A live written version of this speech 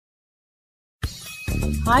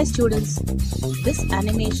Hi students, this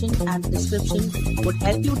animation and description would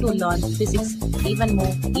help you to learn physics even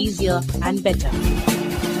more easier and better.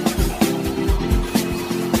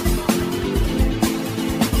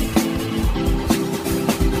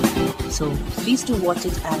 So please do watch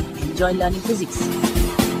it and enjoy learning physics.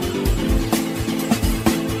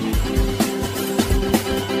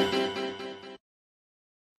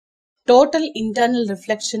 Total internal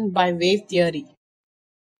reflection by wave theory.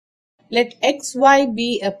 Let xy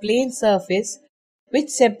be a plane surface which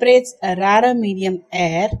separates a rarer medium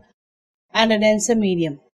air and a denser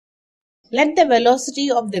medium. Let the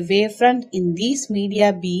velocity of the wavefront in these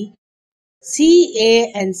media be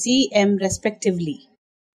Ca and Cm respectively.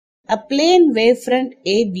 A plane wavefront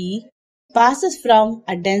AB passes from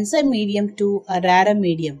a denser medium to a rarer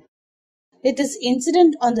medium. It is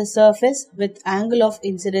incident on the surface with angle of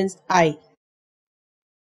incidence I.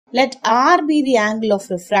 Let R be the angle of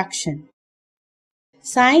refraction.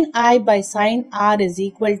 Sin I by sin R is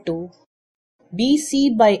equal to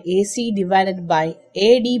BC by AC divided by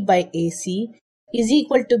AD by AC is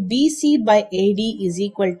equal to BC by AD is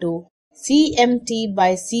equal to CMT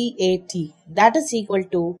by CAT, that is equal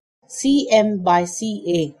to CM by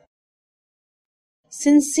CA.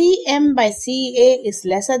 Since CM by CA is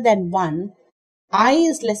lesser than 1, I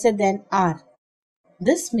is lesser than R.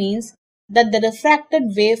 This means that the refracted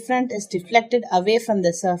wavefront is deflected away from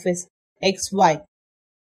the surface xy.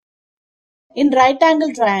 In right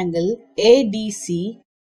angle triangle ADC,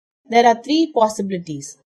 there are three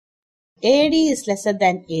possibilities. AD is lesser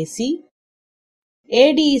than AC,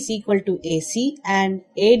 AD is equal to AC and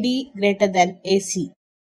AD greater than AC.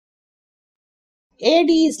 AD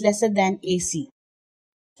is lesser than AC.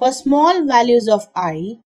 For small values of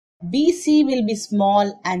I, BC will be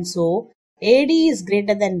small and so AD is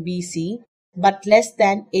greater than BC but less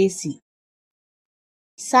than AC.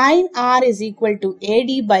 Sin R is equal to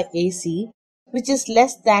AD by AC, which is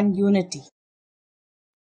less than unity.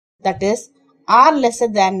 That is, R lesser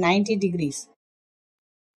than 90 degrees.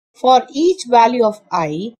 For each value of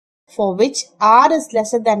I, for which R is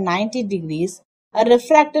lesser than 90 degrees, a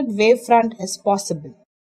refracted wavefront is possible.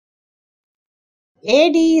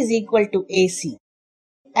 AD is equal to AC.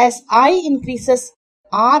 As I increases,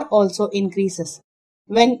 R also increases.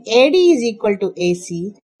 When AD is equal to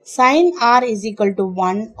AC, sin R is equal to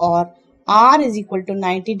 1 or R is equal to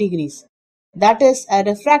 90 degrees. That is, a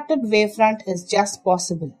refracted wavefront is just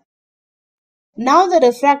possible. Now the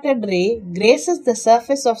refracted ray grazes the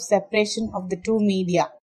surface of separation of the two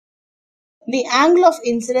media. The angle of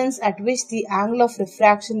incidence at which the angle of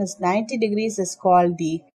refraction is 90 degrees is called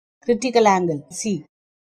the critical angle C.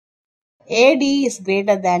 AD is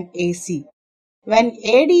greater than AC. When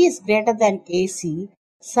AD is greater than AC,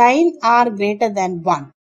 sin R greater than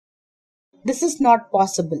 1. This is not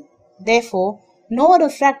possible. Therefore, no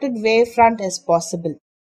refracted wavefront is possible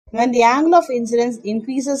when the angle of incidence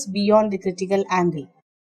increases beyond the critical angle.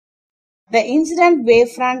 The incident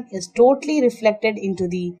wavefront is totally reflected into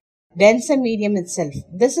the denser medium itself.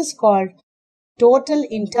 This is called total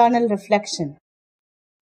internal reflection.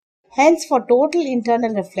 Hence, for total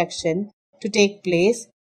internal reflection to take place,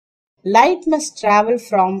 light must travel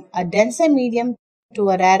from a denser medium to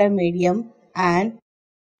a rarer medium and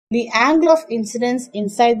the angle of incidence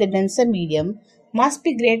inside the denser medium must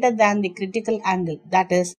be greater than the critical angle,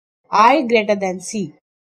 that is, I greater than C.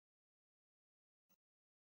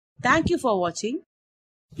 Thank you for watching.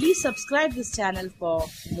 Please subscribe this channel for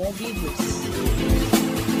more videos.